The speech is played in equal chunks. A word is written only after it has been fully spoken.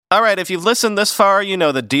All right, if you've listened this far, you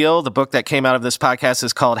know the deal. The book that came out of this podcast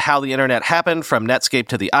is called How the Internet Happened, From Netscape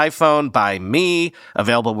to the iPhone by me,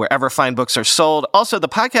 available wherever fine books are sold. Also, the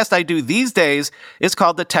podcast I do these days is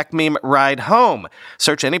called the Tech Meme Ride Home.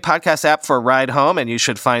 Search any podcast app for Ride Home, and you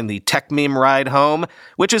should find the Tech Meme Ride Home,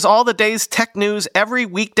 which is all the day's tech news every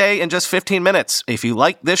weekday in just 15 minutes. If you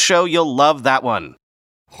like this show, you'll love that one.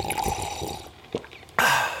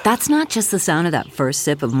 That's not just the sound of that first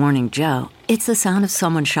sip of Morning Joe. It's the sound of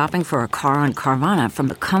someone shopping for a car on Carvana from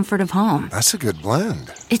the comfort of home. That's a good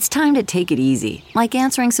blend. It's time to take it easy, like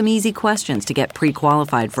answering some easy questions to get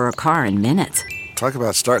pre-qualified for a car in minutes. Talk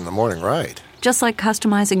about starting the morning right. Just like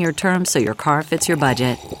customizing your terms so your car fits your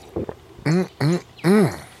budget.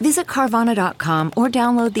 Visit Carvana.com or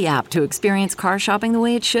download the app to experience car shopping the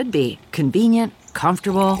way it should be. Convenient,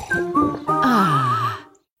 comfortable. Ah.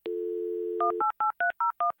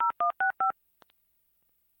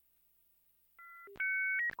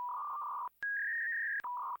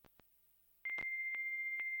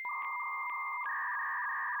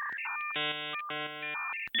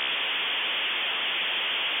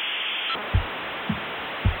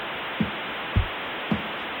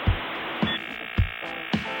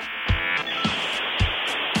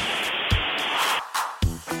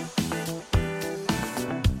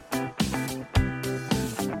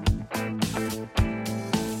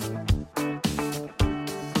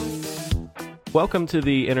 Welcome to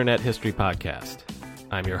the Internet History Podcast.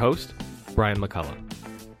 I'm your host, Brian McCullough.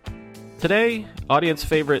 Today, audience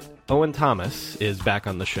favorite Owen Thomas is back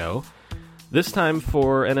on the show, this time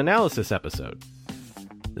for an analysis episode.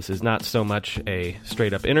 This is not so much a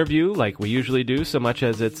straight-up interview like we usually do, so much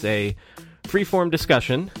as it's a free-form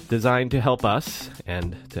discussion designed to help us,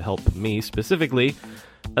 and to help me specifically,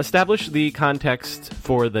 establish the context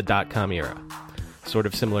for the dot-com era. Sort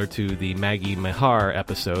of similar to the Maggie Mehar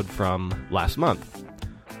episode from last month.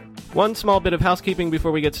 One small bit of housekeeping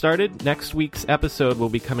before we get started. Next week's episode will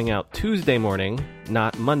be coming out Tuesday morning,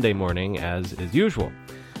 not Monday morning, as is usual.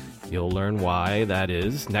 You'll learn why that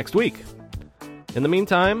is next week. In the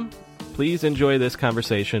meantime, please enjoy this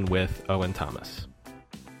conversation with Owen Thomas.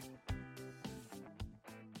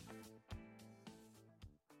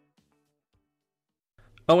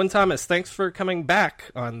 Owen Thomas, thanks for coming back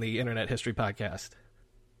on the Internet History Podcast.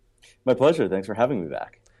 My pleasure. Thanks for having me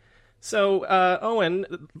back. So,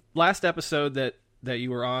 Owen, last episode that you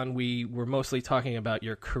were on, we were mostly talking about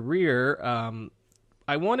your career.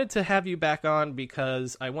 I wanted to have you back on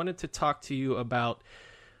because I wanted to talk to you about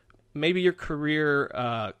maybe your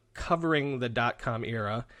career covering the dot-com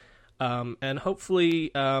era, and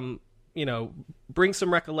hopefully, bring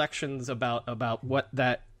some recollections about what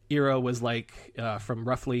that era was like from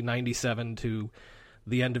roughly 97 to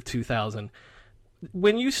the end of 2000.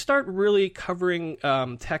 When you start really covering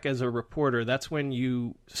tech as a reporter, that's when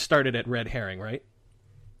you started at Red Herring, right?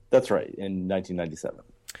 That's right, in 1997.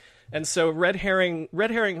 And so Red Herring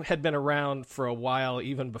had been around for a while,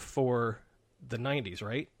 even before the 90s,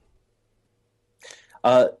 right?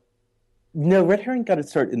 No, Red Herring got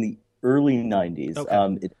its start in the early 90s.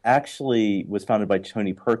 Okay. It actually was founded by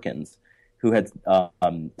Tony Perkins, who had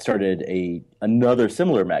started another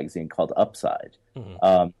similar magazine called Upside.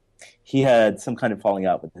 Mm-hmm. He had some kind of falling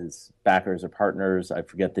out with his backers or partners. I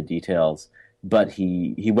forget the details, but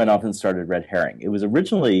he went off and started Red Herring. It was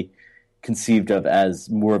originally conceived of as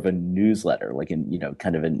more of a newsletter, like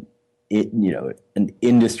kind of an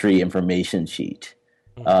industry information sheet.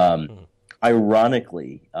 Mm-hmm.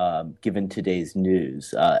 Ironically, given today's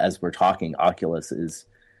news, as we're talking, Oculus is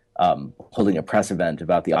holding a press event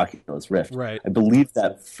about the Oculus Rift. Right. I believe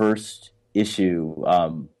that first issue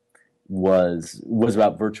was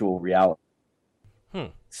about virtual reality.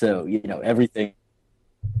 So everything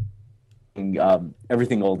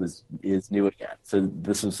old is new again. So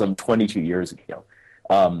this was some 22 years ago.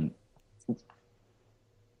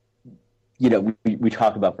 We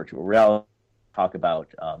talk about virtual reality, talk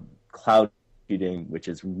about cloud computing, which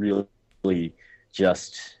is really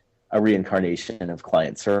just a reincarnation of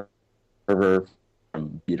client server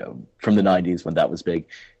from the 90s when that was big.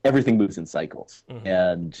 Everything moves in cycles. Mm-hmm.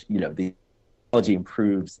 And the technology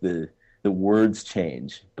improves, the words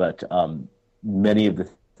change, but many of the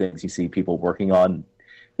things you see people working on,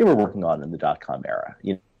 they were working on in the dot-com era.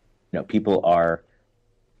 People are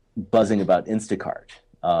buzzing about Instacart.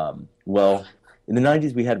 Well, in the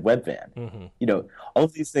 90s we had Webvan. Mm-hmm. All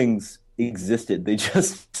of these things existed. They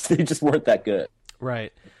just weren't that good.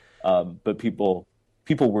 Right. But people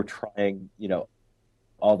were trying,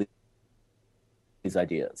 all these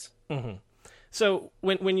ideas. Mm-hmm. So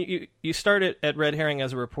when you started at Red Herring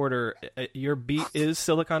as a reporter, your beat is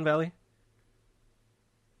Silicon Valley?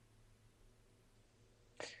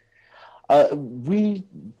 We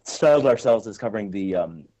styled ourselves as covering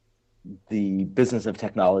the business of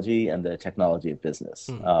technology and the technology of business.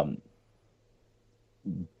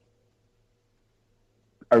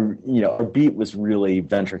 Our beat was really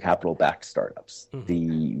venture capital backed startups.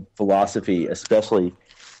 The philosophy, especially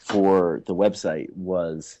for the website,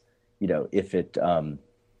 was if it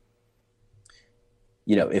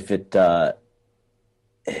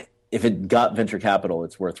got venture capital,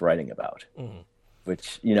 it's worth writing about.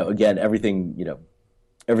 Which again,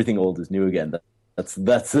 everything old is new again. That's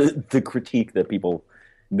the critique that people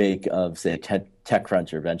make of, say,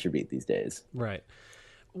 TechCrunch or VentureBeat these days. Right.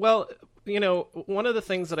 Well, one of the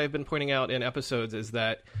things that I've been pointing out in episodes is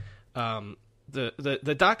that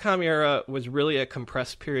the dot-com era was really a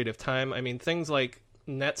compressed period of time. I mean, things like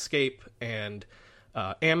Netscape and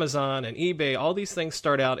Amazon and eBay, all these things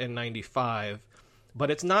start out in 95,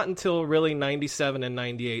 but it's not until really 97 and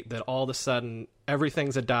 98 that all of a sudden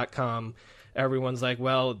everything's a dot-com. Everyone's like,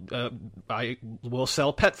 well, we'll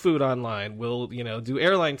sell pet food online. We'll, do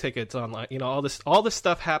airline tickets online. All this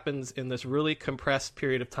stuff happens in this really compressed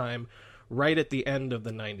period of time, right at the end of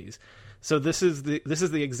the 90s. So this is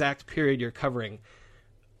the exact period you're covering.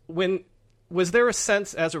 Was there a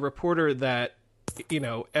sense as a reporter that,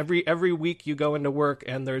 every week you go into work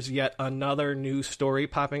and there's yet another new story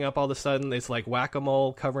popping up all of a sudden? It's like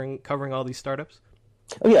whack-a-mole covering all these startups?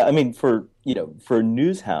 Oh yeah, I mean, for a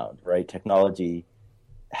news hound, right? Technology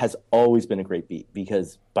has always been a great beat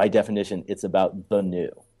because by definition, it's about the new.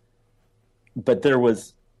 But there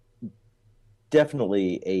was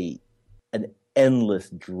definitely an endless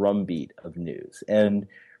drumbeat of news. And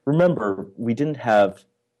remember, we didn't have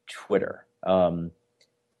Twitter.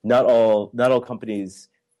 Not all companies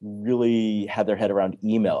really had their head around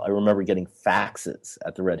email. I remember getting faxes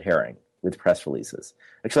at the Red Herring with press releases.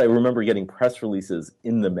 Actually, I remember getting press releases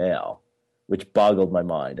in the mail, which boggled my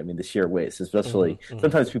mind. I mean, the sheer waste, especially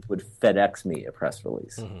sometimes people would FedEx me a press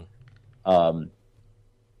release.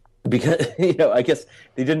 Because, I guess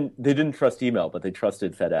they didn't trust email, but they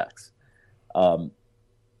trusted FedEx.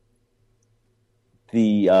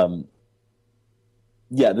 The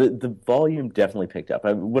volume definitely picked up.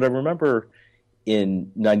 What I remember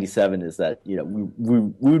in 97 is that we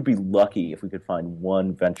would be lucky if we could find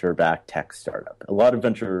one venture-backed tech startup. A lot of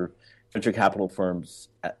venture capital firms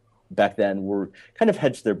back then were kind of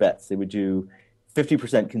hedged their bets. They would do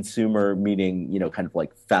 50% consumer, meaning kind of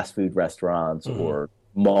like fast food restaurants or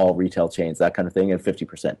mall retail chains, that kind of thing, and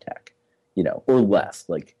 50% tech, or less,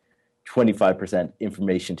 like 25%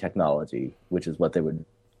 information technology, which is what they would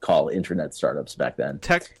call internet startups back then.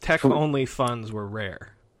 Tech only funds were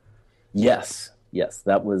rare. Yes,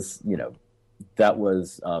 that was,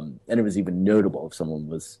 and it was even notable if someone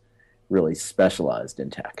was really specialized in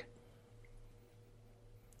tech.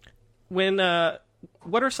 What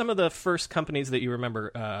are some of the first companies that you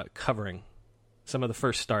remember covering? Some of the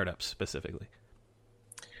first startups specifically.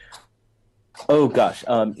 Oh gosh,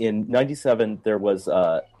 in 97 it was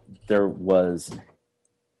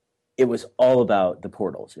all about the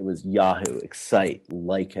portals. It was Yahoo, Excite,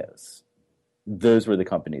 Lycos. Those were the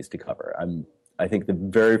companies to cover. I think the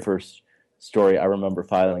very first story I remember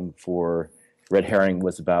filing for Red Herring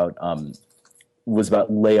was about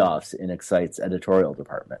layoffs in Excite's editorial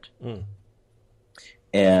department.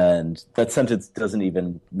 And that sentence doesn't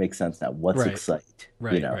even make sense now. What's Excite?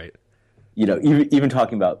 Right. Even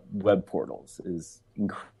talking about web portals is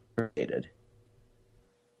incredible.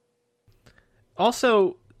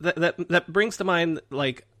 Also, that brings to mind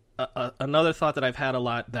like another thought that I've had a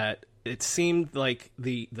lot, that it seemed like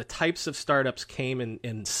the types of startups came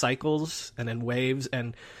in cycles and in waves.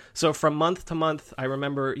 And so from month to month, I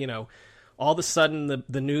remember, all of a sudden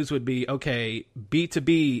the news would be, okay,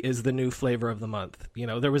 B2B is the new flavor of the month.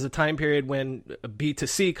 There was a time period when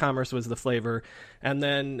B2C commerce was the flavor. And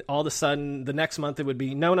then all of a sudden the next month it would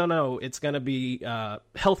be, no, it's going to be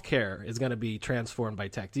healthcare is going to be transformed by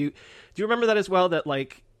tech. Do you remember that as well? That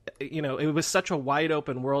like, it was such a wide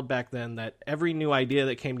open world back then that every new idea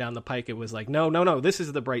that came down the pike, it was like, no, this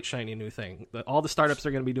is the bright, shiny new thing. All the startups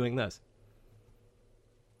are going to be doing this.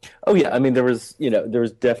 Oh yeah, I mean there was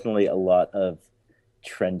definitely a lot of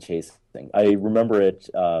trend chasing. I remember it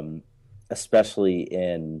especially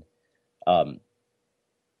in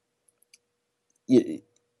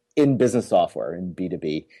business software, in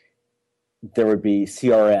B2B. There would be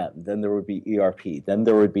CRM, then there would be ERP, then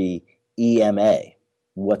there would be EMA.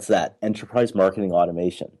 What's that? Enterprise Marketing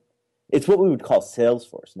Automation. It's what we would call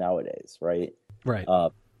Salesforce nowadays, right? Right.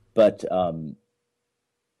 But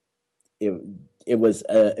it was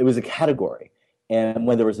a category, and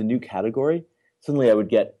when there was a new category, suddenly I would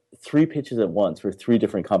get 3 pitches at once for 3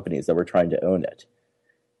 different companies that were trying to own it,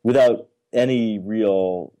 without any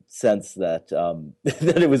real sense that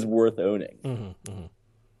that it was worth owning. Mm-hmm, mm-hmm.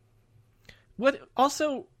 What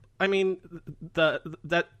also, I mean, that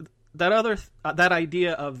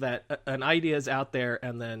idea of that an idea is out there,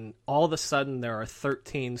 and then all of a sudden there are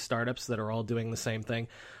 13 startups that are all doing the same thing.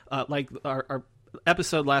 Like our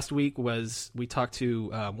episode last week we talked to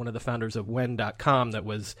one of the founders of When.com that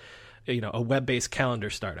was, a web-based calendar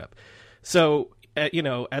startup. So, at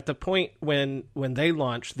the point when they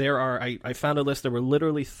launched, I found a list. There were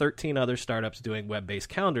literally 13 other startups doing web-based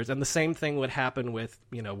calendars, and the same thing would happen with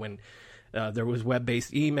when there was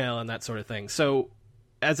web-based email and that sort of thing. So,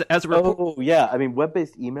 as a oh yeah, I mean,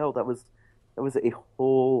 web-based email that was a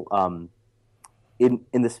whole in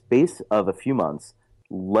the space of a few months.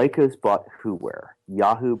 Lycos bought Whoware,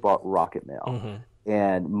 Yahoo bought Rocketmail, mm-hmm.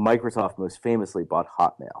 and Microsoft most famously bought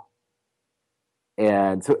Hotmail.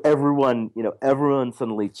 And so everyone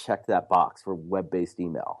suddenly checked that box for web-based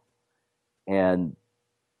email. And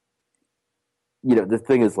the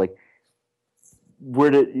thing is, like,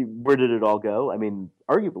 where did it all go? I mean,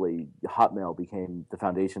 arguably, Hotmail became the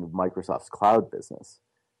foundation of Microsoft's cloud business.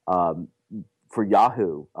 For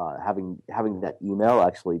Yahoo, having that email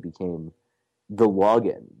actually became the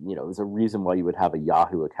login. It was a reason why you would have a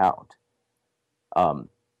Yahoo account.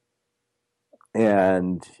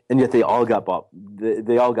 And yet they all got bought.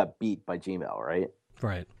 They all got beat by Gmail, right?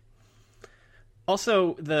 Right.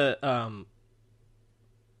 Also,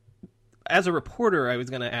 as a reporter, I was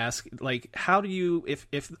going to ask, like, how do you,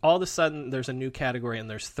 if all of a sudden there's a new category and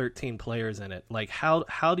there's 13 players in it, like, how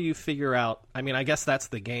do you figure out? I mean, I guess that's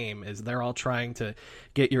the game, is they're all trying to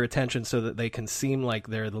get your attention so that they can seem like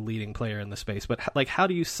they're the leading player in the space. But like, how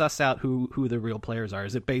do you suss out who the real players are?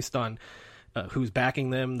 Is it based on who's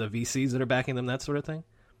backing them, the VCs that are backing them, that sort of thing?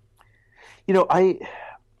 I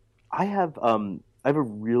have a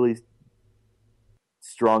really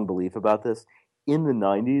strong belief about this. In the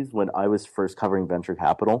 90s, when I was first covering venture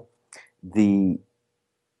capital, the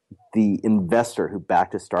investor who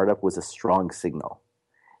backed a startup was a strong signal.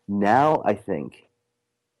 Now I think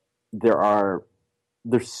there's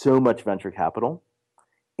so much venture capital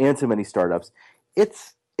and so many startups.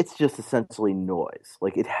 It's just essentially noise.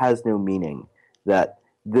 Like, it has no meaning that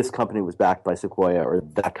this company was backed by Sequoia, or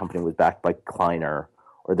that company was backed by Kleiner,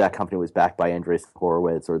 or that company was backed by Andreessen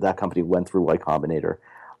Horowitz, or that company went through Y Combinator.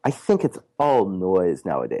 I think it's all noise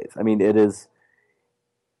nowadays. I mean, it is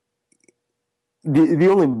the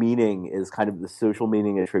only meaning is kind of the social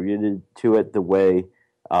meaning attributed to it. The way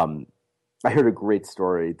I heard a great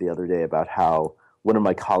story the other day about how one of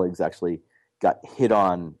my colleagues actually got hit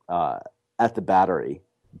on at the Battery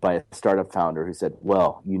by a startup founder who said,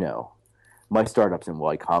 "Well, my startup's in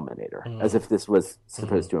Y Combinator," as if this was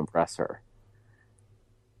supposed to impress her.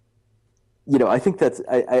 I think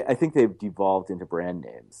I think they've devolved into brand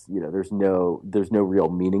names. There's no real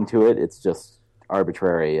meaning to it. It's just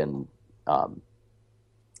arbitrary and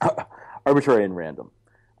random.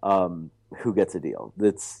 Who gets a deal?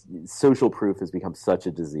 Social proof has become such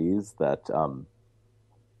a disease that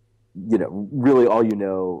really all you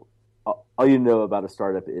know about a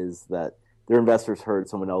startup is that their investors heard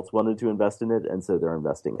someone else wanted to invest in it, and so they're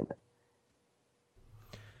investing in it.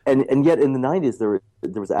 And yet in the 90s, there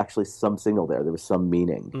was actually some signal there. There was some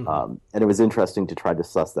meaning. Mm-hmm. And it was interesting to try to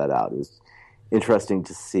suss that out. It was interesting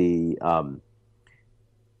to see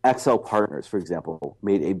XL Partners, for example,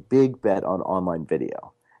 made a big bet on online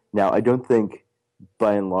video. Now, I don't think,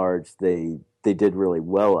 by and large, they did really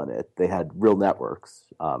well on it. They had Real Networks,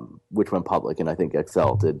 which went public, and I think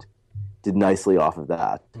XL did nicely off of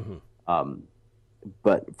that. Mm-hmm.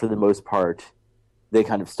 But for the most part, they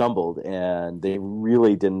kind of stumbled, and they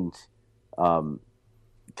really didn't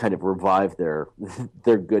kind of revive their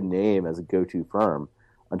good name as a go-to firm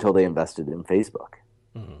until they invested in Facebook.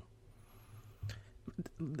 Mm-hmm.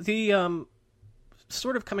 The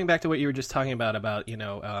sort of coming back to what you were just talking about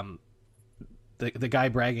the guy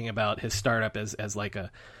bragging about his startup as like a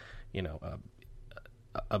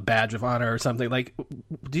badge of honor or something. Like,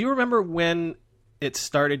 do you remember when it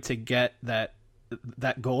started to get that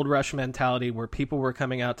gold rush mentality where people were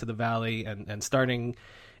coming out to the Valley and starting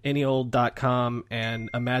any old .com and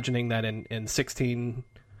imagining that in 16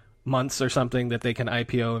 months or something that they can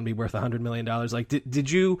IPO and be worth $100 million? Like,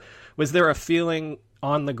 was there a feeling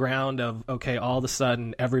on the ground of, okay, all of a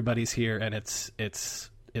sudden everybody's here and it's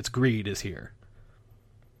greed is here?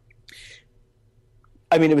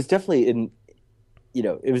 I mean, it was definitely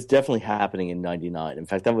it was definitely happening in '99. In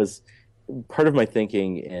fact, that was part of my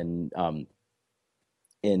thinking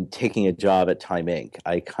in taking a job at Time Inc.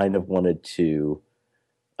 I kind of wanted to,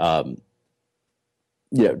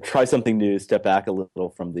 try something new, step back a little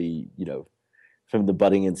from the from the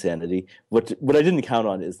budding insanity. What I didn't count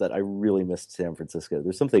on is that I really missed San Francisco.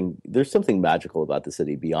 There's something magical about the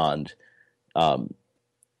city beyond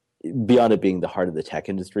it being the heart of the tech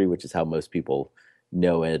industry, which is how most people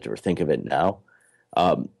know it or think of it now.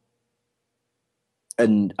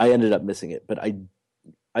 And I ended up missing it, but I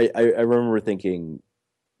remember thinking,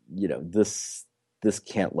 this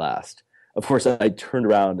can't last. Of course, I turned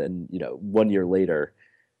around and 1 year later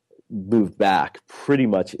moved back pretty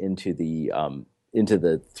much into the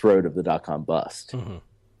throat of the .com bust. Mm-hmm.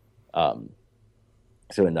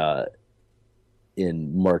 So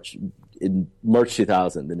in March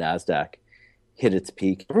 2000, the NASDAQ hit its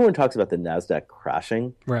peak. Everyone talks about the NASDAQ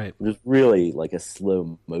crashing. Right. It was really like a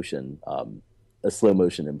slow motion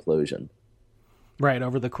implosion. Right,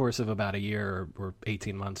 over the course of about a year or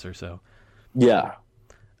 18 months or so. Yeah.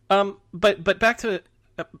 But back to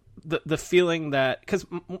the feeling that, because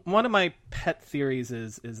one of my pet theories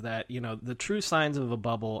is that, the true signs of a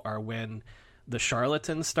bubble are when the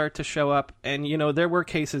charlatans start to show up. And, there were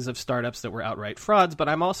cases of startups that were outright frauds, but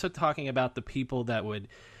I'm also talking about the people that would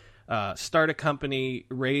start a company,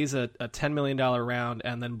 raise a $10 million round,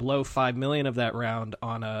 and then blow $5 million of that round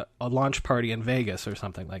on a launch party in Vegas or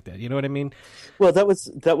something like that. You know what I mean? Well, that was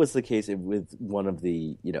the case with one of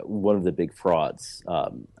the big frauds.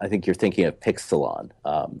 I think you're thinking of Pixelon.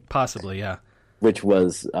 Possibly, yeah. Which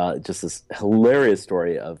was just this hilarious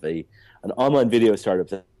story of an online video startup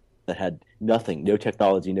that had nothing, no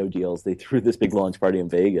technology, no deals. They threw this big launch party in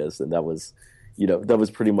Vegas, and that was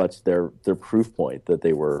pretty much their proof point that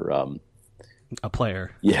they were a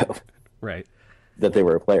player. Yeah, right. That they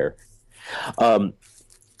were a player. But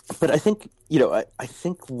I think I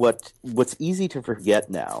think what's easy to forget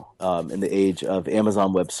now in the age of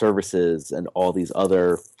Amazon Web Services and all these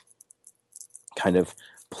other kind of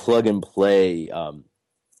plug and play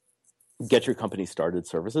get your company started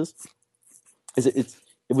services is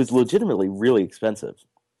it was legitimately really expensive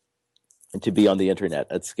to be on the internet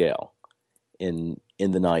at scale. In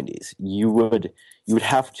the 90s, you would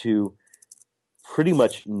have to pretty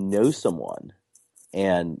much know someone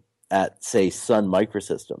and at, say, Sun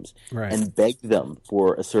Microsystems, right, and beg them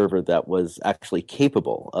for a server that was actually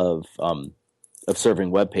capable of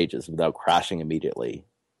serving web pages without crashing immediately.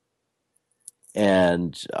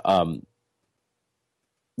 And I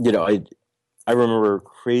remember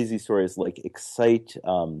crazy stories like Excite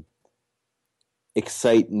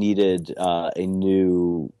needed a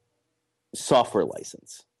new software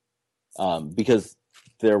license because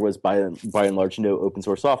there was by and large no open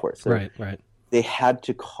source software. So right. They had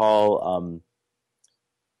to call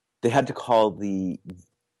the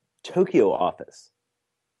Tokyo office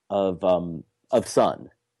of Sun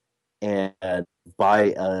and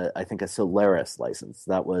buy I think a Solaris license.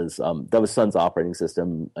 That was Sun's operating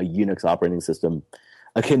system, a Unix operating system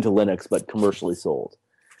akin to Linux but commercially sold.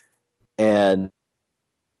 And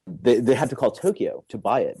they had to call Tokyo to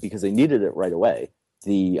buy it because they needed it right away.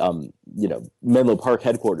 The Menlo Park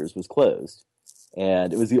headquarters was closed,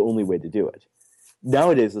 and it was the only way to do it.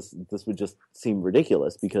 Nowadays, this would just seem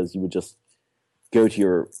ridiculous because you would just go to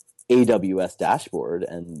your AWS dashboard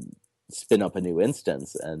and spin up a new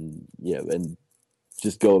instance and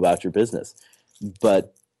just go about your business.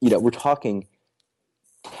 But we're talking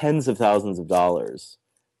tens of thousands of dollars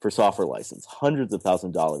for software license, hundreds of thousands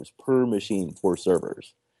of dollars per machine for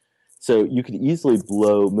servers. So you could easily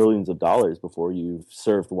blow millions of dollars before you've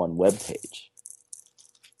served one web page.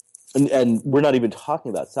 And we're not even talking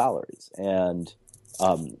about salaries. And,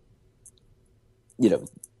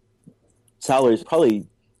 salaries probably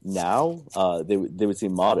now, they would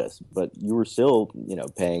seem modest, but you were still,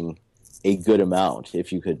 paying a good amount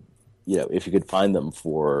if you could find them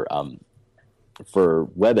for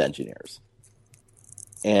web engineers.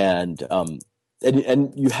 And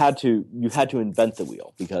you had to invent the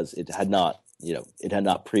wheel because it had not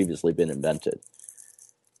previously been invented.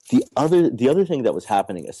 The other thing that was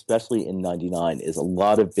happening, especially in '99, is a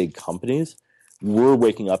lot of big companies were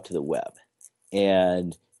waking up to the web,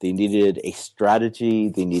 and they needed a strategy,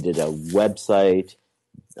 they needed a website,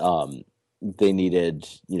 they needed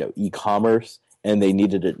e-commerce, and they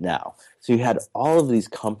needed it now. So you had all of these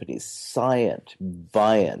companies, Scient,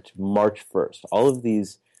 Viant, March 1st, all of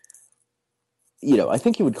these. I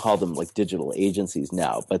think you would call them like digital agencies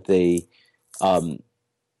now, but they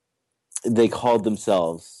called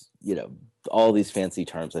themselves, all these fancy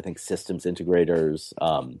terms. I think systems integrators.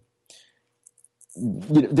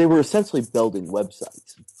 They were essentially building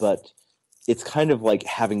websites, but it's kind of like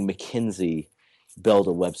having McKinsey build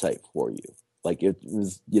a website for you. Like it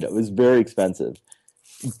was very expensive,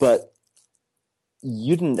 but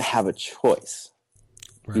you didn't have a choice,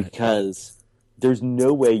 right? Because there's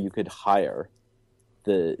no way you could hire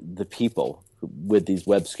the people with these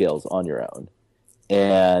web scales on your own,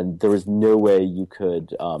 and there was no way you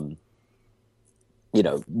could, you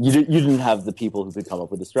didn't have the people who could come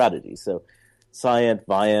up with a strategy. So Scient,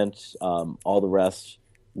 Viant, all the rest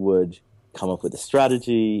would come up with a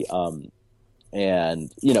strategy, and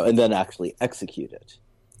then actually execute it,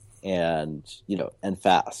 and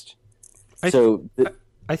fast. I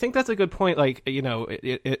think that's a good point. Like,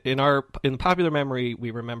 in popular memory,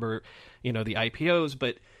 we remember, the IPOs,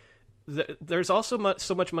 but there's also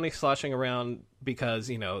so much money sloshing around because,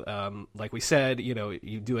 like we said,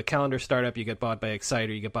 you do a calendar startup, you get bought by Excite,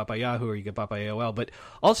 or you get bought by Yahoo, or you get bought by AOL. But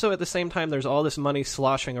also at the same time, there's all this money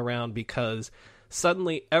sloshing around because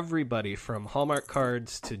suddenly everybody from Hallmark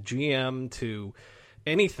cards to GM to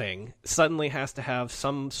anything suddenly has to have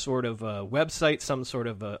some sort of a website, some sort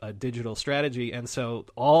of a digital strategy. And so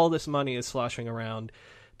all this money is sloshing around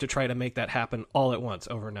to try to make that happen all at once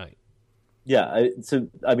overnight. Yeah.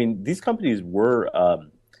 These companies were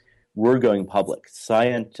going public.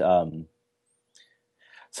 Scient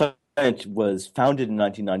was founded in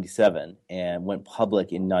 1997 and went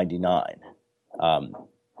public in 99. I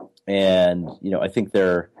think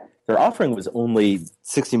their offering was only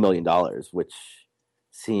 $60 million, which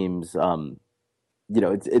seems,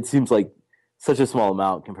 it seems like such a small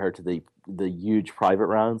amount compared to the huge private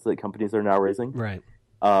rounds that companies are now raising. Right.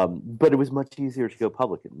 But it was much easier to go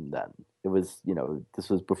public than then. It was,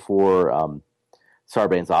 this was before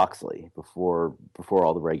Sarbanes-Oxley, before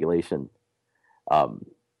all the regulation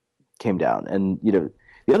came down. And, the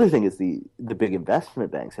other thing is the big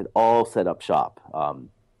investment banks had all set up shop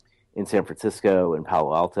in San Francisco and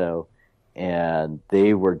Palo Alto, and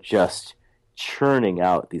they were just churning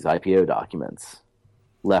out these IPO documents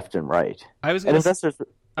left and right. I was going to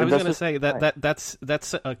say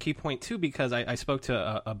that's a key point too, because I spoke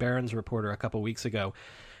to a Barron's reporter a couple weeks ago,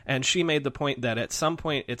 and she made the point that at some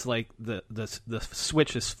point it's like the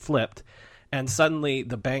switch is flipped, and suddenly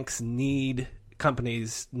the banks need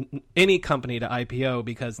any company to IPO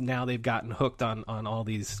because now they've gotten hooked on all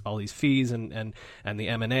these fees and the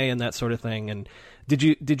M&A and that sort of thing. And did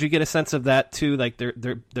you get a sense of that too? Like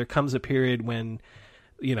there comes a period when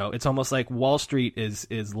it's almost like Wall Street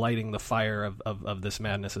is lighting the fire of this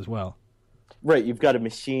madness as well. Right, you've got a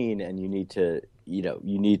machine and you need to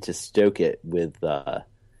stoke it with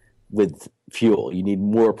fuel. You need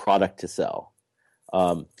more product to sell,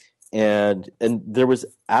 and there was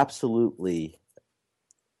absolutely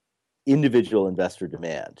individual investor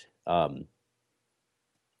demand. I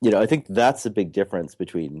think that's a big difference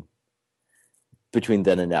between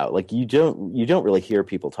then and now. Like you don't really hear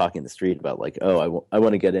people talking in the street about like, oh, I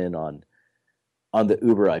want to get in on the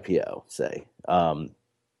Uber IPO, say. I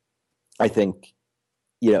think,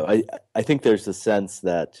 I think there's a sense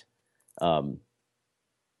that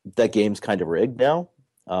that game's kind of rigged now,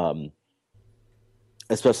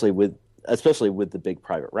 especially with the big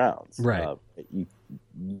private rounds. Right. You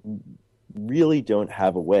really don't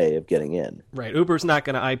have a way of getting in. Right. Uber's not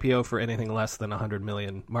going to IPO for anything less than 100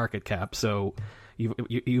 million market cap, so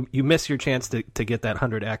you miss your chance to get that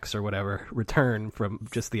 100x or whatever return from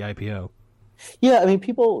just the IPO. Yeah, I mean,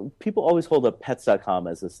 people always hold up Pets.com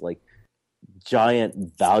as this like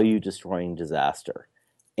giant value destroying disaster,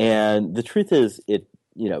 and the truth is,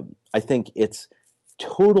 I think its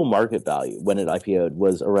total market value when it IPO'd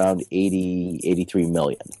was around 83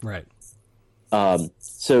 million. Right.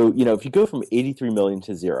 So, if you go from 83 million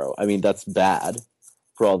to zero, I mean, that's bad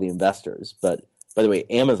for all the investors. But by the way,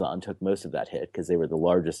 Amazon took most of that hit because they were the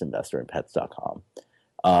largest investor in Pets.com.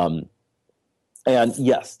 And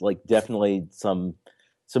yes, like definitely some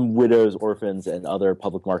widows, orphans, and other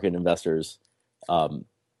public market investors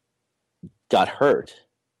got hurt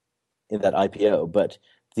in that IPO. But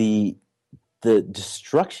the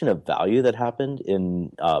destruction of value that happened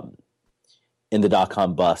in the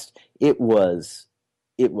dot-com bust, it was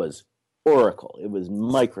Oracle, it was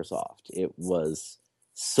Microsoft, it was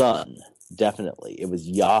Sun, definitely, it was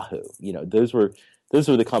Yahoo. Those were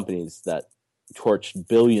the companies that torched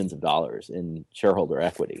billions of dollars in shareholder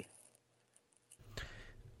equity.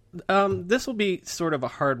 This will be sort of a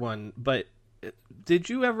hard one, but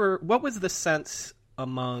what was the sense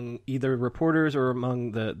among either reporters or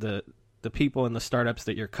among the people in the startups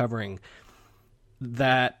that you're covering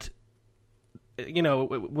that,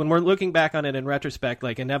 when we're looking back on it in retrospect,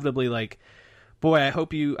 like inevitably, like, boy, I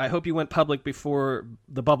hope you went public before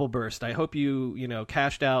the bubble burst. I hope you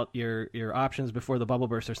cashed out your options before the bubble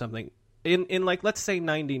burst or something. In like, let's say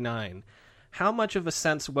 99, how much of a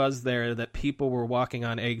sense was there that people were walking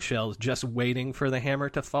on eggshells just waiting for the hammer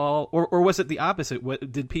to fall? Or was it the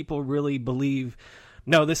opposite? Did people really believe,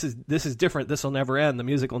 no, this is different. This will never end. The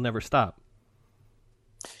music will never stop.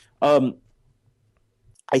 Um,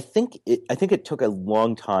 I think it took a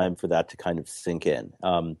long time for that to kind of sink in.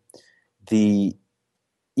 The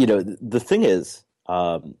the thing is,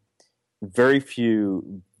 very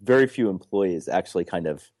few employees actually kind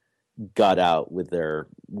of got out with their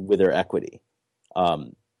equity.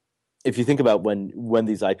 If you think about when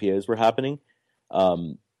these IPOs were happening,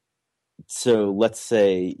 so let's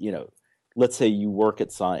say you work at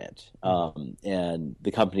Scient, and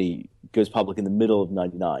the company goes public in the middle of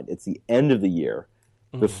 '99. It's the end of the year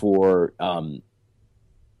before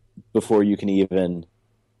you can even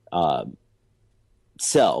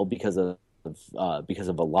sell because of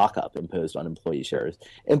a lockup imposed on employee shares.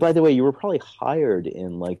 And by the way, you were probably hired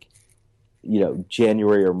in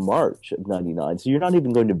January or March of '99, so you're not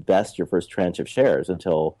even going to vest your first tranche of shares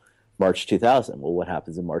until March 2000. Well, what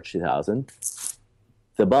happens in March 2000?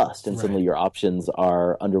 The bust, and suddenly your options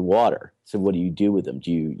are underwater. So what do you do with them?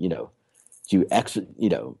 Do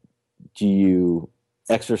you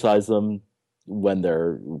exercise them when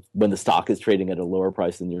the stock is trading at a lower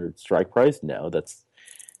price than your strike price? No, that's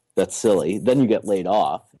silly. Then you get laid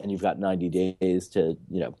off, and you've got 90 days to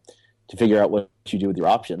figure out what you do with your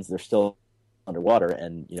options. They're still underwater,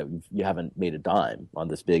 and you haven't made a dime on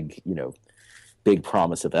this big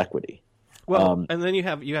promise of equity. Well, and then you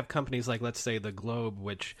have companies like, let's say, the Globe,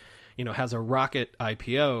 which has a rocket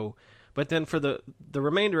IPO, but then for the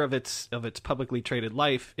remainder of its publicly traded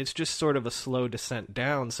life, it's just sort of a slow descent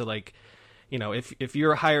down. So if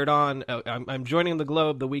you're hired on, I'm joining the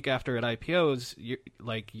Globe the week after it IPOs,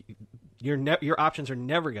 your options are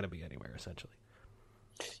never going to be anywhere, essentially.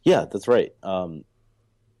 Yeah, that's right.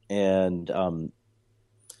 And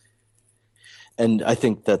I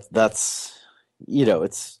think that's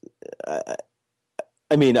it's.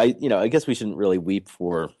 I guess we shouldn't really weep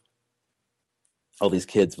for all these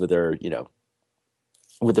kids with their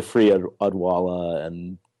with the free Odwalla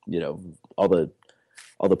and all the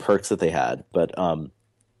perks that they had, but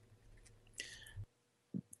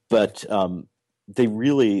they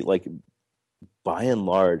really, by and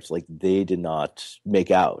large, they did not make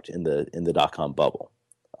out in the dot-com bubble.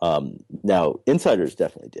 Now insiders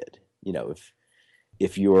definitely did.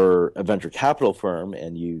 If you're a venture capital firm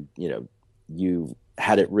and you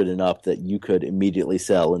had it written up that you could immediately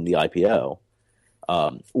sell in the IPO,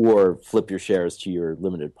 or flip your shares to your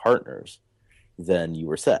limited partners, then you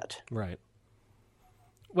were set. Right.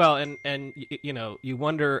 Well, and you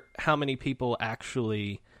wonder how many people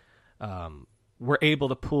actually were able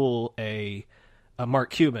to pull a Mark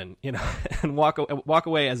Cuban, and walk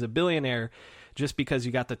away as a billionaire just because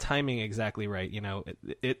you got the timing exactly right.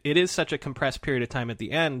 It is such a compressed period of time at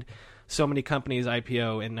the end. So many companies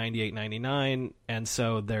IPO in 98, 99, and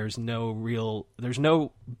so there's not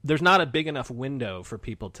a big enough window for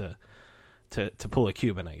people to pull a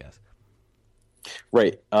Cuban, I guess.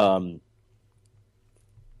 Right.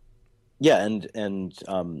 Yeah, and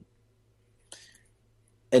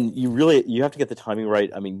you have to get the timing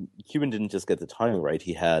right. I mean, Cuban didn't just get the timing right.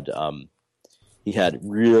 He had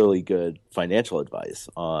really good financial advice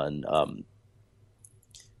on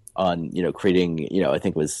creating, I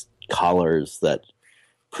think it was collars that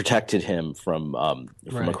protected him from a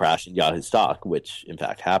crash in Yahoo stock, which in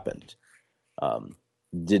fact happened.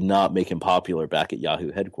 Did not make him popular back at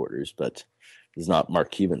Yahoo headquarters, but it's not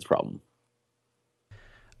Mark Cuban's problem.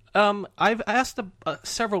 I've asked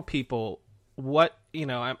several people what,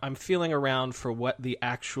 I'm feeling around for what the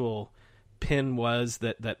actual pin was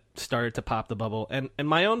that started to pop the bubble. And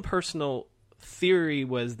my own personal theory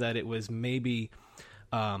was that it was maybe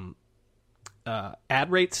ad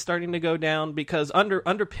rates starting to go down, because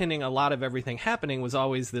underpinning a lot of everything happening was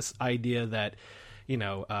always this idea that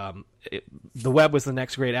the web was the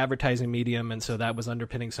next great advertising medium, and so that was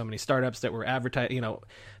underpinning so many startups that were advertising.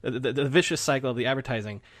 The vicious cycle of the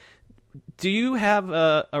advertising. Do you have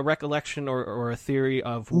a recollection or a theory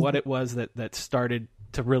of what it was that started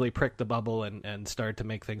to really prick the bubble and started to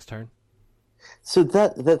make things turn? So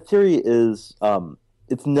that theory is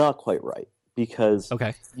it's not quite right, because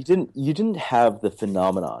you didn't have the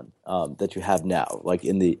phenomenon that you have now, like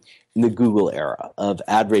in the Google era of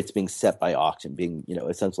ad rates being set by auction, being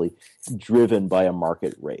essentially driven by a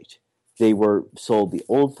market rate. They were sold the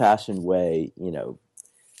old-fashioned way,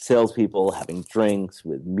 salespeople having drinks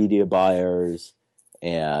with media buyers,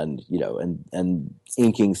 and and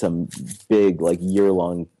inking some big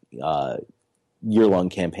year-long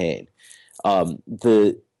campaign.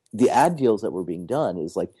 The ad deals that were being done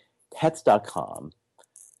is Pets.com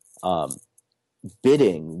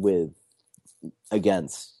bidding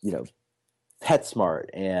against PetSmart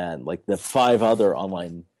and the 5 other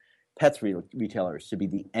online pets retailers to be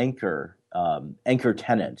the anchor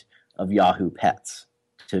tenant of Yahoo Pets,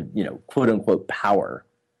 to quote unquote power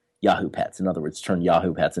Yahoo Pets. In other words, turn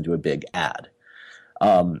Yahoo Pets into a big ad.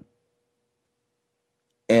 And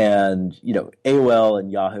AOL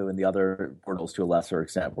and Yahoo and the other portals to a lesser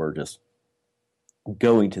extent were just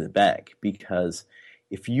going to the bank, because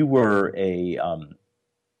if you were a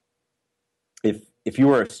if you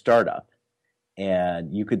were a startup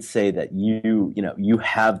and you could say that you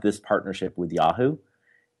have this partnership with Yahoo,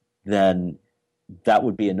 then that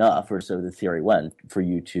would be enough, or so the theory went, for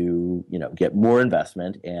you to get more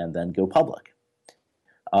investment and then go public.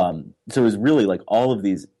 So it was really like all of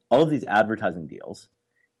these advertising deals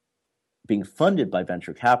being funded by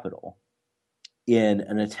venture capital in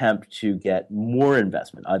an attempt to get more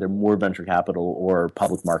investment, either more venture capital or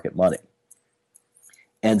public market money.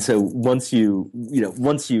 And so once you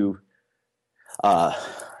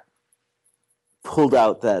pulled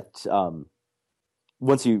out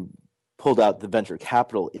the venture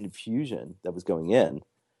capital infusion that was going in,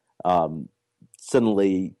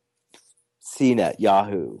 suddenly CNET,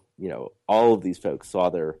 Yahoo, all of these folks saw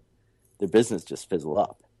their business just fizzle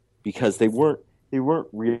up, because they weren't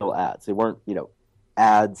real ads. They weren't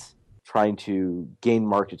ads trying to gain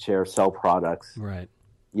market share, sell products, right?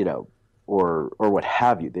 Or what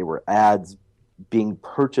have you. They were ads being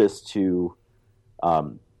purchased to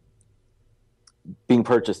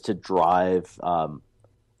drive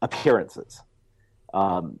appearances,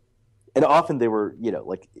 and often they were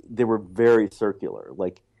they were very circular.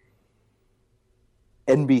 Like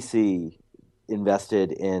NBC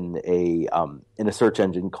invested in a search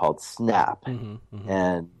engine called Snap,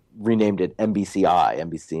 and renamed it NBCI,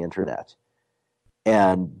 NBC Internet,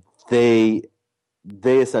 and they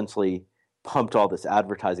essentially pumped all this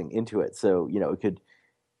advertising into it, so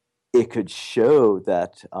it could show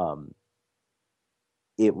that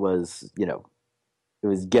it was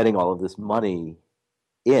getting all of this money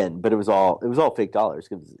in, but it was all fake dollars,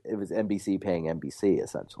 because it was NBC paying NBC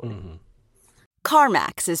essentially. Mm-hmm.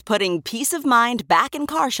 CarMax is putting peace of mind back in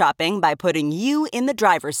car shopping by putting you in the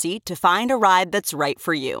driver's seat to find a ride that's right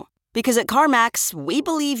for you. Because at CarMax, we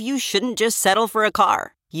believe you shouldn't just settle for a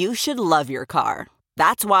car. You should love your car.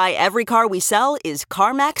 That's why every car we sell is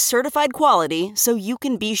CarMax certified quality, so you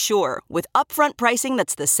can be sure, with upfront pricing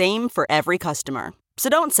that's the same for every customer. So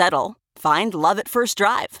don't settle. Find love at first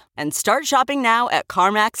drive and start shopping now at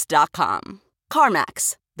CarMax.com.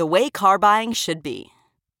 CarMax, the way car buying should be.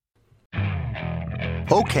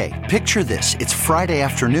 Okay, picture this. It's Friday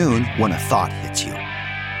afternoon when a thought hits you.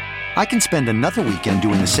 I can spend another weekend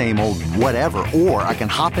doing the same old whatever, or I can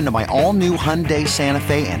hop into my all-new Hyundai Santa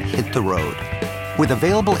Fe and hit the road. With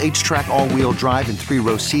available H-Track all-wheel drive and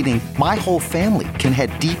 3-row seating, my whole family can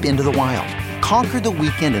head deep into the wild. Conquer the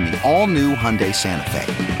weekend in the all-new Hyundai Santa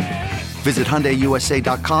Fe. Visit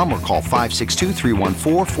HyundaiUSA.com or call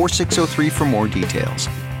 562-314-4603 for more details.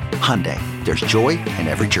 Hyundai, there's joy in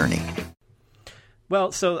every journey.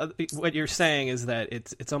 Well, so what you're saying is that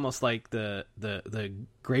it's almost like the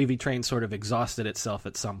gravy train sort of exhausted itself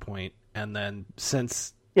at some point, and then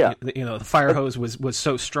since the fire hose was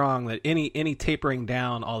so strong that any tapering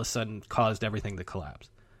down all of a sudden caused everything to collapse.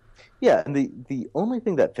 Yeah, and the only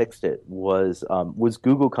thing that fixed it was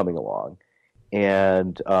Google coming along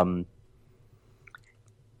and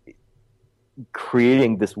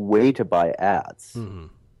creating this way to buy ads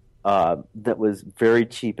that was very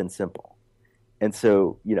cheap and simple. And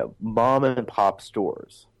so, mom and pop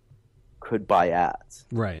stores could buy ads.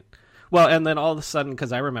 Right. Well, and then all of a sudden,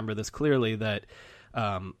 because I remember this clearly, that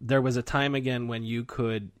there was a time again when you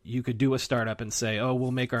could do a startup and say, "Oh, we'll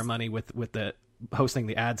make our money with the hosting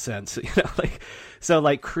the AdSense,"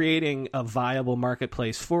 creating a viable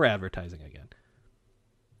marketplace for advertising again.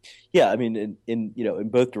 Yeah, I mean, in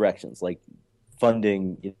both directions, like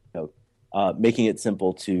funding, making it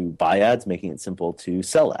simple to buy ads, making it simple to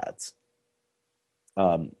sell ads.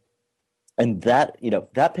 And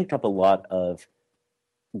that picked up a lot of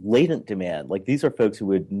latent demand. Like, these are folks who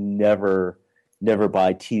would never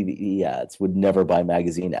buy TV ads, would never buy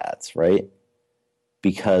magazine ads, right?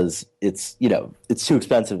 Because it's too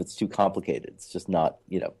expensive, it's too complicated. It's just not,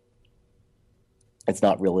 it's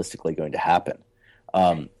not realistically going to happen.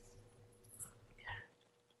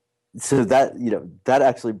 So that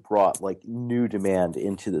actually brought like new demand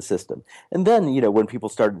into the system. And then, when people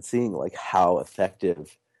started seeing like how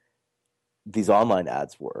effective these online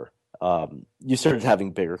ads were, you started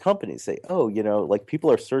having bigger companies say, "Oh, like people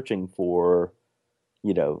are searching for,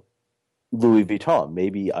 Louis Vuitton.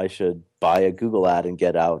 Maybe I should buy a Google ad and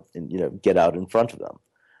get out in front of them."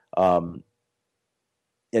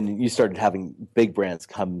 And you started having big brands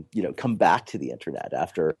come back to the internet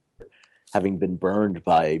after having been burned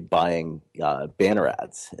by buying banner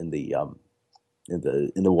ads in the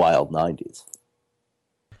in the wild 90s.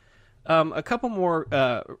 A couple more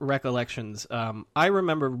recollections. I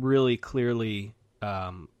remember really clearly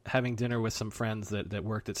having dinner with some friends that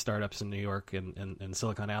worked at startups in New York and in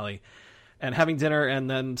Silicon Alley, and having dinner and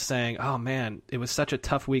then saying, "Oh man, it was such a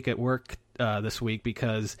tough week at work this week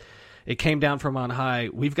because it came down from on high.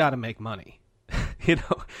 We've got to make money."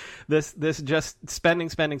 This just spending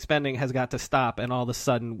has got to stop, and all of a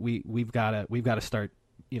sudden we've got to start,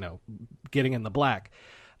 getting in the black.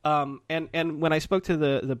 And when I spoke to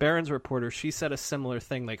the Barron's reporter, she said a similar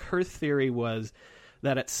thing. Like, her theory was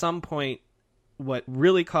that at some point, what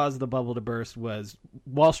really caused the bubble to burst was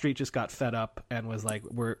Wall Street just got fed up and was like,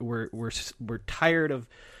 we're tired of,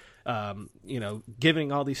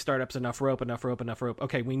 giving all these startups enough rope.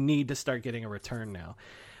 Okay, we need to start getting a return now.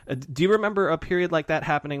 Do you remember a period like that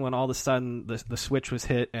happening when all of a sudden the switch was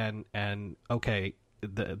hit and okay,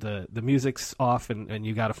 the music's off and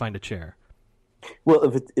you got to find a chair?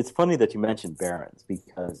 Well, it's funny that you mentioned Barron's,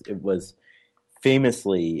 because it was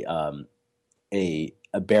famously a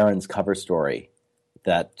Barron's cover story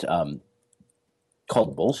that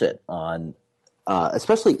called bullshit on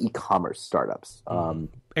especially e-commerce startups.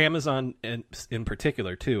 Amazon in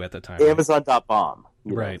particular, too, at the time. Amazon.bomb.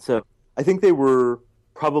 Right. So I think they were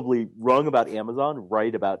probably wrong about Amazon,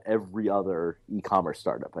 right about every other e-commerce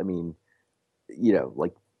startup. I mean,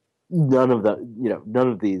 like none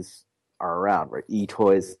of these are around, right?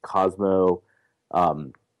 eToys, Cosmo,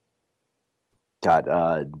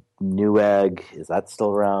 Newegg, is that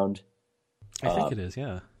still around? I think it is,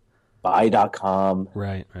 yeah. Buy.com.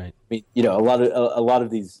 Right. I mean, a lot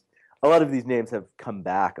of these names have come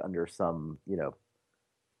back under some,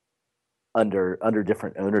 under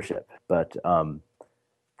different ownership, but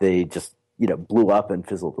they just, blew up and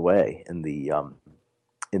fizzled away in the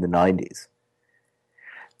 90s.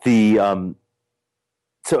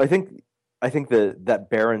 So I think that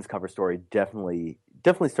Barron's cover story definitely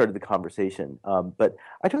started the conversation. But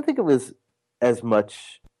I don't think it was as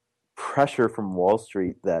much pressure from Wall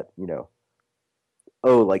Street that, you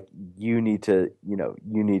need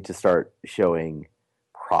to start showing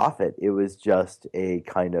profit. It was just a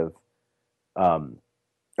kind of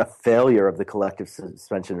a failure of the collective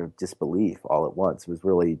suspension of disbelief all at once. It was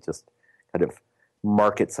really just kind of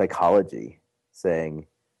market psychology saying,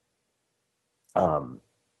 "Oh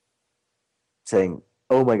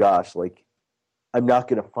my gosh, like, I'm not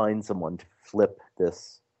going to find someone to flip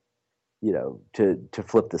this, to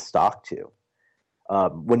flip the stock to."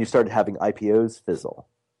 When you started having IPOs fizzle,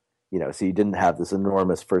 so you didn't have this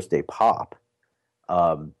enormous first day pop,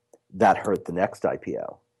 that hurt the next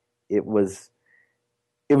IPO. It was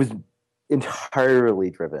entirely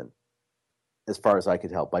driven, as far as I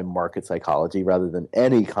could tell, by market psychology rather than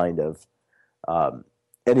any kind of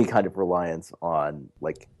reliance on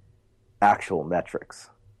like actual metrics.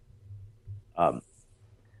 I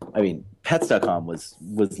mean, Pets.com was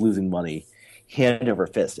losing money hand over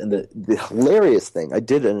fist. And the hilarious thing, I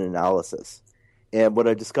did an analysis, and what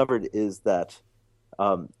I discovered is that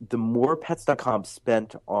the more Pets.com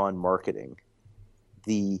spent on marketing,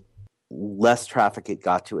 the less traffic it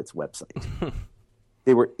got to its website.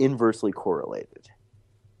 They were inversely correlated.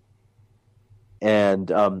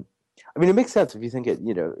 And I mean, it makes sense if you think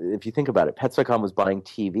about it. Pets.com was buying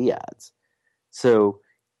TV ads. So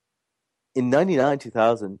in 99,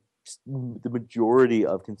 2000, the majority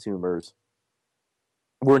of consumers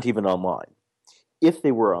weren't even online. If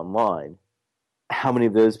they were online, how many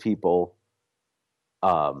of those people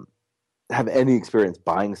have any experience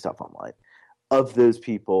buying stuff online? Of those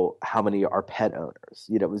people, how many are pet owners?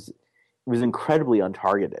 It was incredibly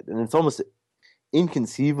untargeted, and it's almost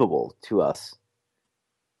inconceivable to us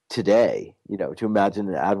today, to imagine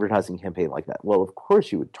an advertising campaign like that. Well, of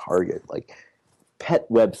course you would target like pet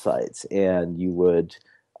websites, and you would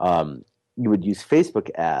use Facebook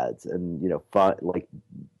ads, and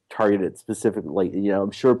target it specifically.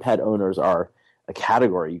 I'm sure pet owners are a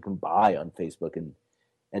category you can buy on Facebook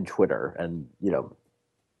and Twitter, and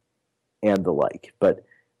and the like. But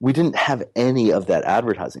we didn't have any of that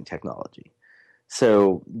advertising technology.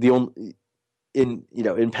 So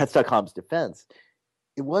in Pets.com's defense,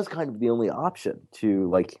 it was kind of the only option to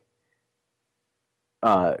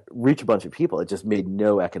reach a bunch of people. It just made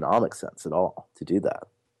no economic sense at all to do that.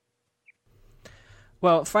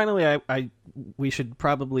 Well, finally, we should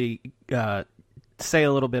probably say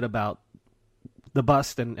a little bit about the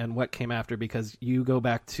bust and what came after, because you go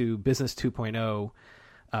back to Business 2.0,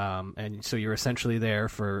 and so you're essentially there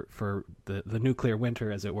for the nuclear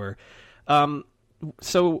winter, as it were.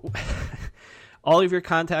 So all of your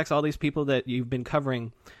contacts, all these people that you've been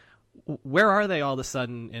covering, where are they all of a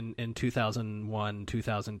sudden in 2001,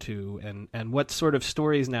 2002, and what sort of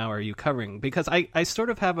stories now are you covering? Because I sort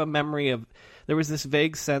of have a memory of, there was this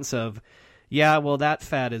vague sense of, yeah, well, that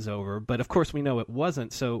fad is over, but of course we know it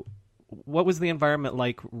wasn't. So what was the environment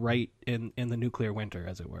like right in the nuclear winter,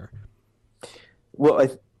 as it were? Well,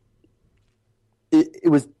 it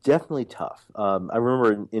was definitely tough. I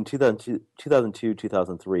remember in 2002,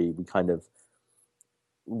 2003, we kind of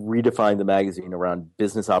redefined the magazine around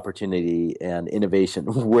business opportunity and innovation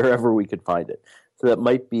wherever we could find it. So that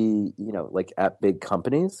might be, like at big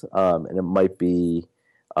companies, and it might be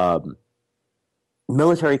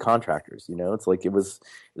military contractors. It's like it was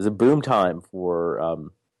a boom time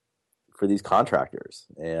for these contractors,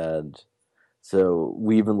 and so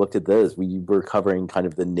we even looked at those. We were covering kind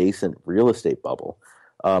of the nascent real estate bubble.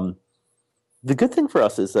 The good thing for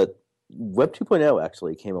us is that Web 2.0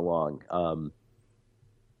 actually came along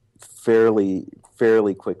fairly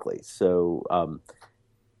quickly. So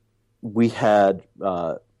we had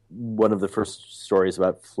one of the first stories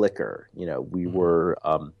about Flickr. We were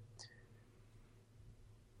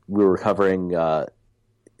covering towards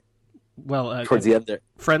the end there.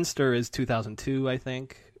 Friendster is 2002, I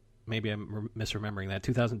think. Maybe I'm misremembering that.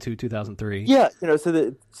 2002, 2003. Yeah,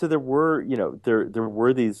 so there were there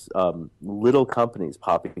were these little companies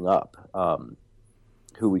popping up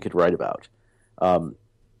who we could write about. But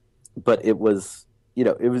it was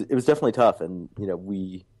it was definitely tough, and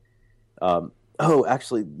we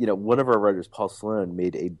actually one of our writers, Paul Sloan,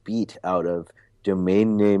 made a beat out of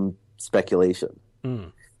domain name speculation.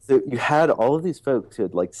 So you had all of these folks who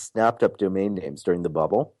had snapped up domain names during the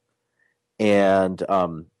bubble, and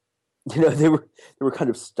they were kind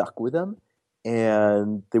of stuck with them,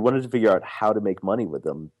 and they wanted to figure out how to make money with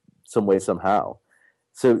them some way, somehow.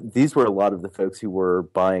 So these were a lot of the folks who were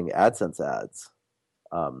buying AdSense ads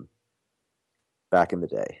back in the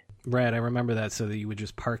day. Right, I remember that. So that you would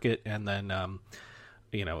just park it, and then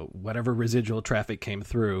whatever residual traffic came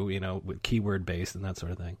through, with keyword based and that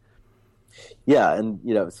sort of thing. Yeah, and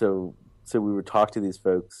so we would talk to these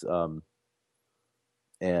folks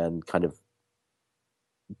and kind of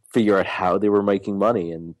figure out how they were making money,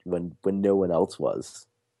 and when no one else was.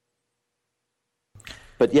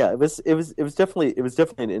 But yeah, it was definitely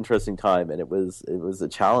an interesting time, and it was a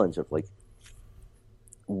challenge of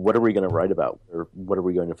what are we going to write about, or what are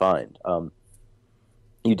we going to find?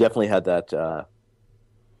 You definitely had that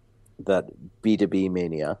B2B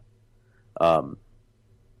mania,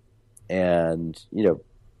 and you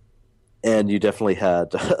definitely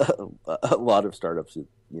had a lot of startups that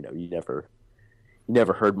you never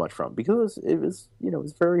heard much from, because it was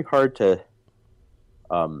very hard to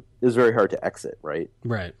exit, right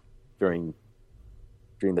during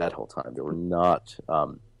that whole time. There were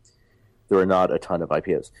not a ton of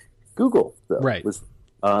IPOs. Google, though, was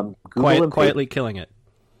Google quietly killing it.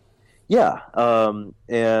 Yeah,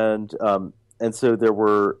 and so there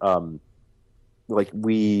were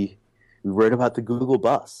we wrote about the Google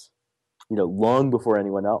bus, long before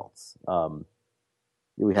anyone else.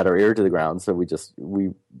 We had our ear to the ground, so we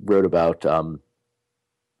wrote about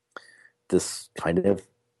this kind of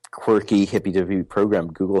quirky hippy-dippy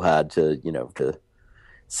program Google had to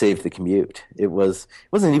save the commute. It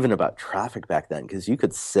wasn't even about traffic back then, because you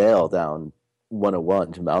could sail down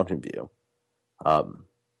 101 to Mountain View,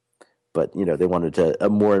 but they wanted a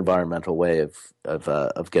more environmental way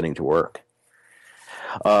of getting to work.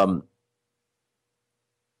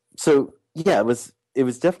 So yeah, it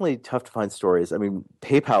was definitely tough to find stories. I mean,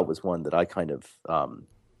 PayPal was one that I kind of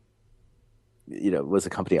was a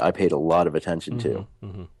company I paid a lot of attention to,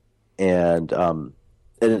 and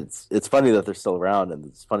it's funny that they're still around, and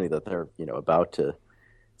it's funny that they're about to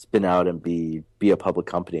spin out and be a public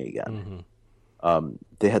company again.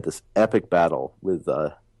 They had this epic battle with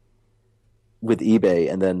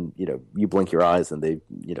eBay, and then you blink your eyes and they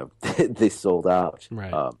they sold out.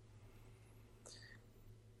 Right.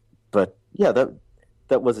 But yeah,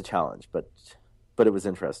 that was a challenge, but it was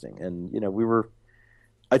interesting, and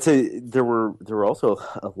I'd say there were also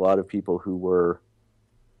a lot of people who were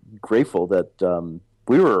grateful that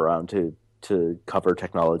we were around to cover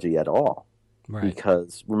technology at all. Right.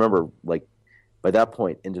 Because remember, by that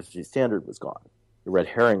point, industry standard was gone. The red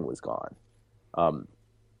herring was gone.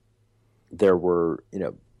 There were,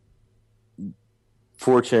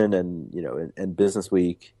 Fortune and Business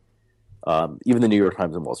Week, even the New York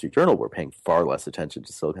Times and Wall Street Journal were paying far less attention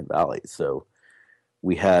to Silicon Valley. So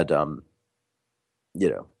we had, we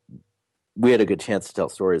had a good chance to tell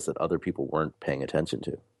stories that other people weren't paying attention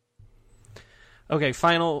to. Okay,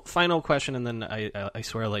 final question, and then I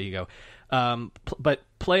swear I'll let you go. But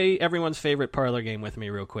play everyone's favorite parlor game with me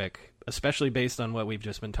real quick, especially based on what we've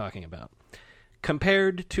just been talking about.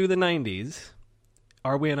 Compared to the 90s,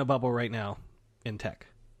 are we in a bubble right now in tech?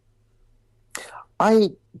 I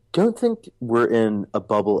don't think we're in a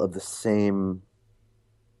bubble of the same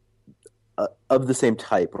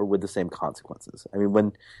type or with the same consequences. I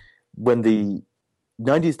mean, when the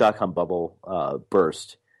 90s .com bubble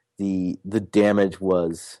burst, the damage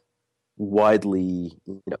was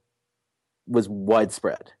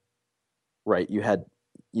widespread, right? You had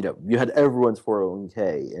everyone's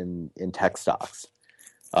 401k in tech stocks,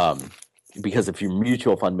 because if your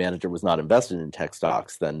mutual fund manager was not invested in tech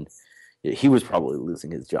stocks, then he was probably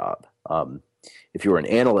losing his job. If you were an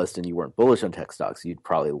analyst and you weren't bullish on tech stocks, you'd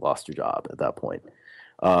probably lost your job at that point.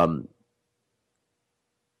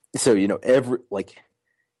 So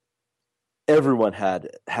everyone had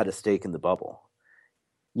a stake in the bubble.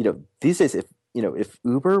 These days, if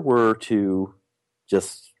Uber were to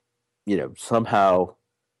just somehow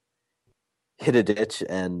hit a ditch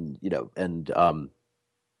and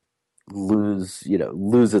lose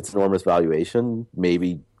its enormous valuation,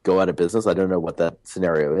 maybe go out of business. I don't know what that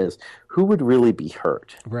scenario is. Who would really be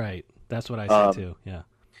hurt? Right. That's what I say too. Yeah.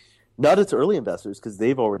 Not its early investors, because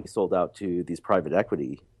they've already sold out to these private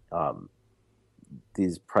equity funds.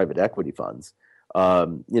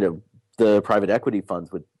 The private equity funds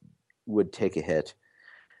would take a hit,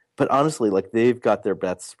 but honestly, they've got their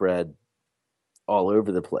bets spread all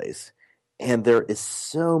over the place, and there is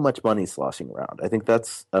so much money sloshing around. I think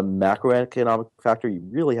that's a macroeconomic factor you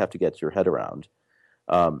really have to get your head around,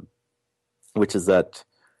 which is that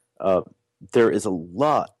there is a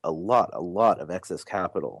lot of excess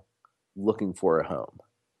capital looking for a home.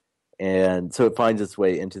 And so it finds its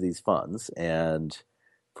way into these funds, and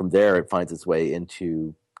from there it finds its way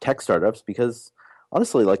into tech startups, because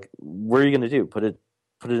honestly, what are you going to do? Put it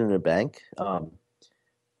in a bank? I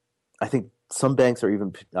think some banks are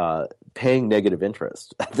even paying negative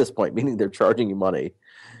interest at this point, meaning they're charging you money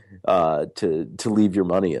to leave your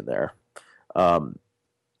money in there. You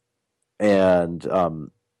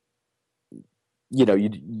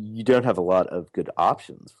don't have a lot of good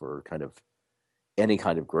options for any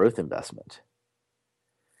kind of growth investment.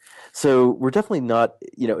 So we're definitely not,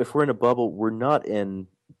 if we're in a bubble, we're not in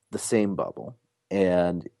the same bubble,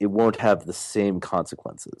 and it won't have the same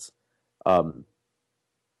consequences. But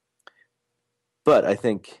I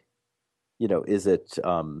think, is it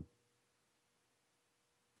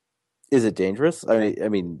dangerous? I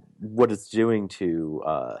mean, what it's doing to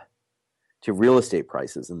real estate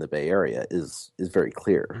prices in the Bay Area is very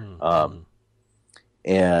clear. Mm-hmm.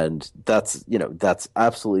 And that's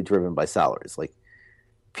absolutely driven by salaries.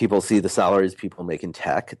 People see the salaries people make in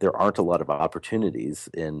tech. There aren't a lot of opportunities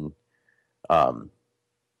in other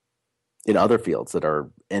fields that are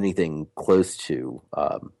anything close to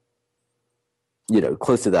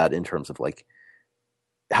that in terms of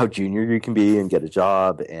how junior you can be and get a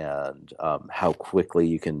job, and how quickly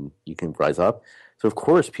you can rise up. So of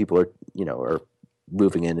course people are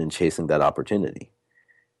moving in and chasing that opportunity.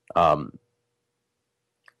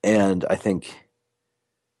 And I think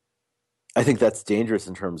that's dangerous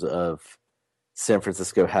in terms of San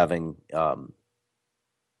Francisco having a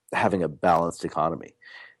balanced economy.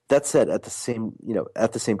 That said, at the same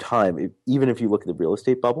time, even if you look at the real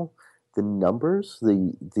estate bubble, the numbers,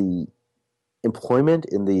 the employment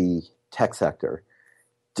in the tech sector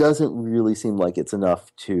doesn't really seem like it's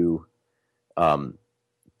enough to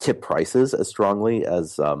tip prices as strongly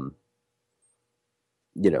as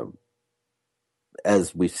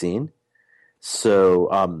as we've seen.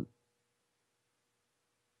 So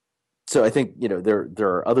I think there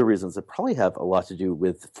are other reasons that probably have a lot to do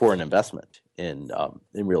with foreign investment in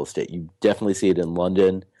real estate. You definitely see it in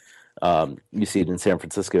London. You see it in San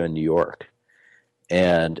Francisco and New York.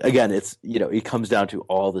 And again, it's it comes down to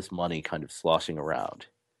all this money kind of sloshing around,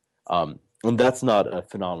 and that's not a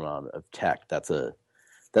phenomenon of tech. That's a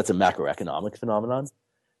macroeconomic phenomenon.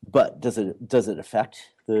 But does it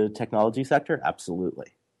affect the technology sector?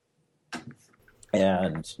 Absolutely.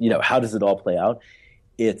 And how does it all play out?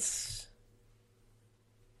 It's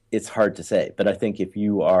hard to say. But I think if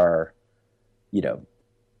you are,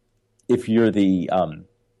 if you're the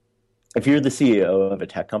CEO of a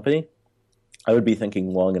tech company, I would be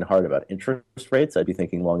thinking long and hard about interest rates. I'd be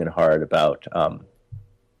thinking long and hard about,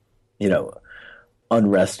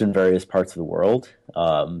 unrest in various parts of the world,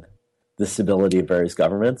 the stability of various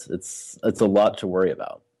governments. It's a lot to worry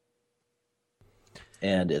about,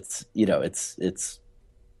 and it's a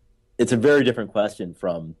very different question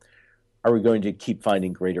from, are we going to keep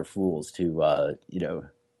finding greater fools to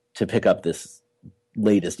pick up this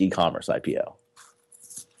latest e-commerce IPO.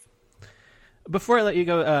 Before I let you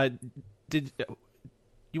go, did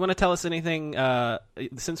you want to tell us anything?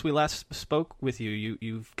 Since we last spoke with you,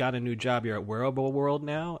 you've got a new job. You're at Wearable World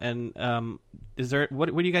now, and what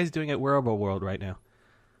are you guys doing at Wearable World right now?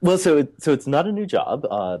 Well, so it's not a new job,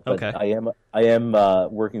 but okay. I am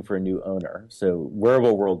working for a new owner. So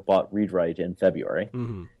Wearable World bought ReadWrite in February,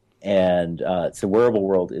 and so Wearable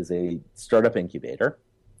World is a startup incubator,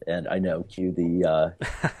 and I know cue the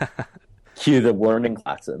warning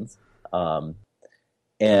klaxons.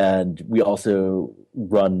 And we also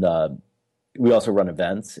run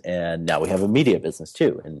events, and now we have a media business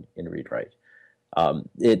too in ReadWrite.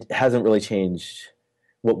 It hasn't really changed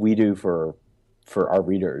what we do for our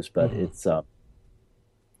readers, but it's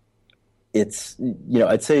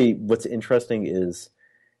I'd say what's interesting is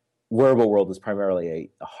Wearable World is primarily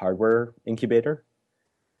a hardware incubator,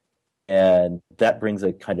 and that brings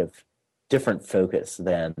a kind of different focus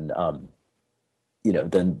than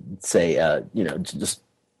say just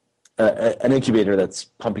an incubator that's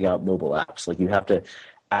pumping out mobile apps. Like, you have to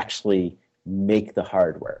actually make the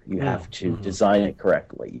hardware. You have to design it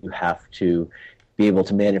correctly. You have to be able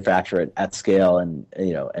to manufacture it at scale and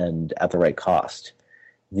at the right cost.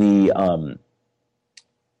 So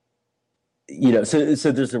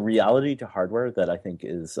there's a reality to hardware that I think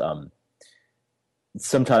is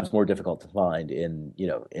sometimes more difficult to find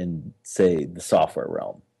in say the software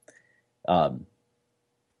realm.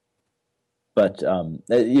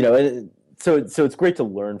 So it's great to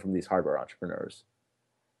learn from these hardware entrepreneurs,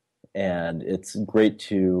 and it's great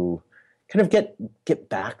to kind of get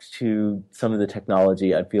back to some of the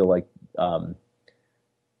technology I feel like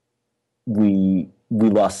we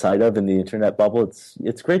lost sight of in the internet bubble.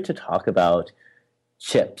 It's great to talk about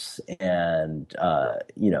chips and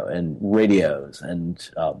and radios and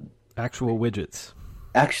actual widgets.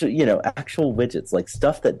 Actual widgets, like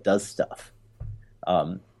stuff that does stuff.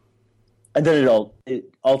 And then it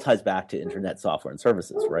all ties back to internet software and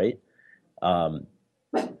services, right?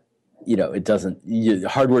 It doesn't.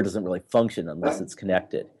 Hardware doesn't really function unless it's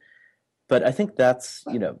connected. But I think that's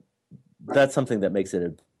something that makes it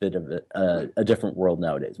a bit of a different world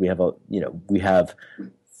nowadays. We have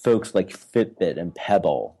folks like Fitbit and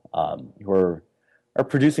Pebble who are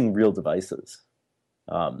producing real devices,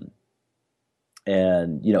 and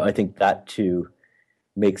I think that too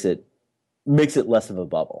makes it less of a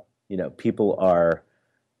bubble. People are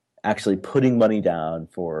actually putting money down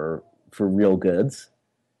for real goods,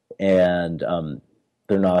 and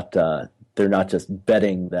they're not just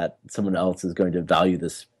betting that someone else is going to value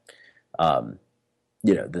this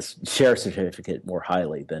this share certificate more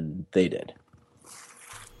highly than they did.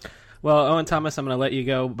 Well, Owen Thomas, I'm going to let you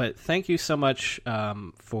go, but thank you so much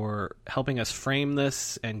for helping us frame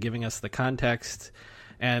this and giving us the context,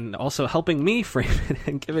 and also helping me frame it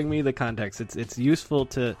and giving me the context. It's useful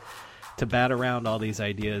to bat around all these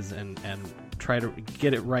ideas and try to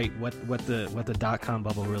get it right what the .com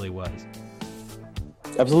bubble really was.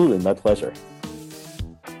 Absolutely, my pleasure.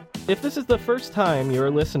 If this is the first time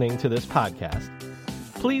you're listening to this podcast,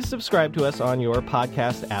 please subscribe to us on your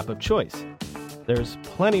podcast app of choice. There's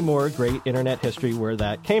plenty more great internet history where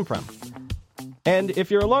that came from. And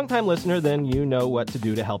if you're a longtime listener, then you know what to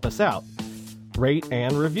do to help us out. Rate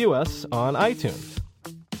and review us on iTunes.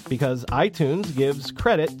 Because iTunes gives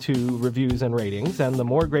credit to reviews and ratings, and the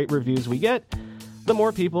more great reviews we get, the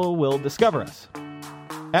more people will discover us.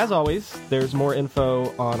 As always, there's more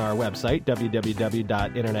info on our website,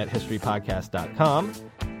 www.internethistorypodcast.com.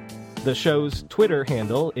 The show's Twitter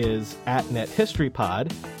handle is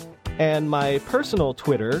 @NetHistoryPod, and my personal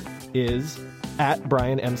Twitter is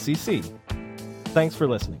 @BrianMCC. Thanks for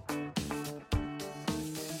listening.